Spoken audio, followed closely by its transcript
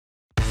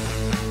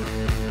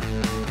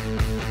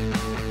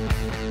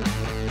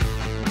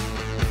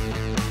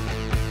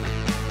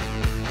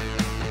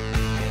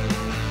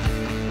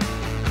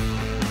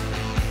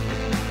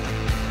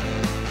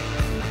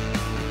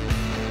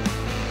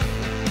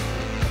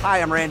Hi,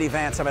 I'm Randy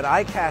Vance. I'm at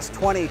ICAST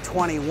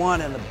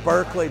 2021 in the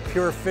Berkley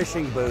Pure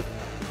Fishing booth.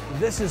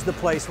 This is the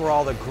place where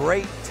all the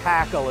great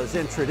tackle is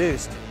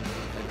introduced,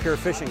 and Pure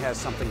Fishing has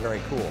something very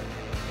cool.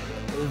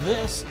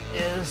 This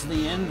is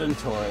the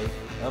inventory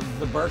of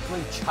the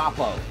Berkley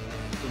Choppa.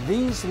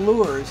 These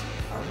lures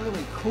are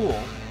really cool.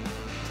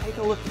 Take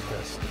a look at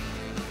this.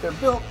 They're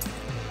built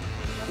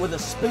with a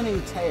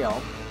spinning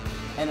tail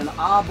and an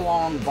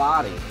oblong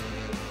body.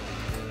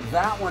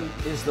 That one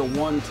is the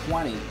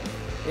 120.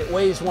 It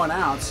weighs 1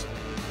 ounce.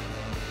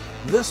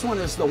 This one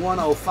is the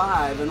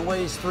 105 and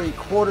weighs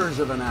 3/4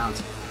 of an ounce.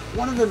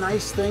 One of the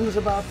nice things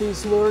about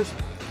these lures,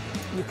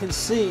 you can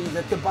see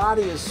that the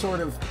body is sort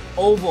of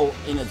oval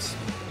in its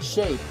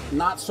shape,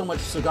 not so much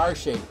cigar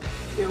shape.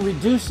 It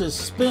reduces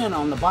spin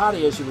on the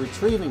body as you're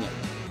retrieving it.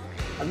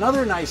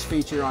 Another nice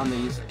feature on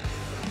these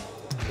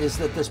is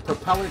that this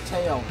propeller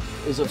tail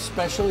is of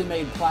specially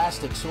made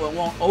plastic so it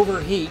won't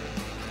overheat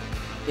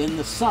in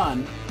the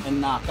sun and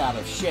knock out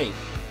of shape.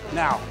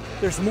 Now,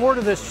 there's more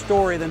to this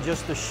story than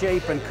just the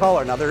shape and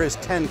color. Now, there is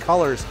 10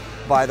 colors,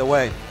 by the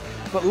way.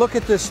 But look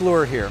at this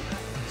lure here.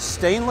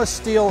 Stainless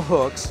steel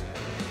hooks.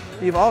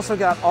 You've also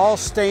got all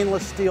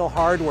stainless steel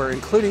hardware,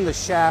 including the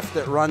shaft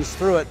that runs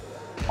through it,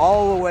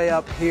 all the way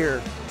up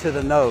here to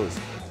the nose.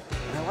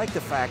 And I like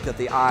the fact that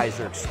the eyes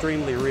are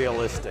extremely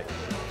realistic.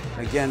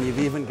 Again, you've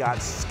even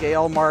got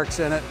scale marks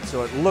in it,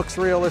 so it looks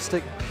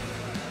realistic.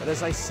 But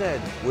as I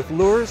said, with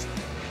lures,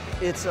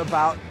 it's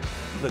about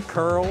the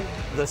curl,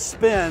 the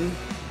spin,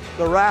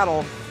 the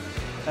rattle,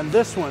 and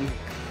this one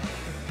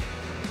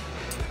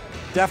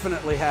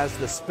definitely has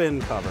the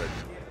spin covered.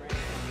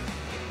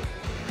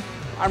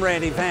 I'm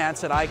Randy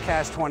Vance at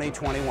ICAST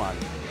 2021.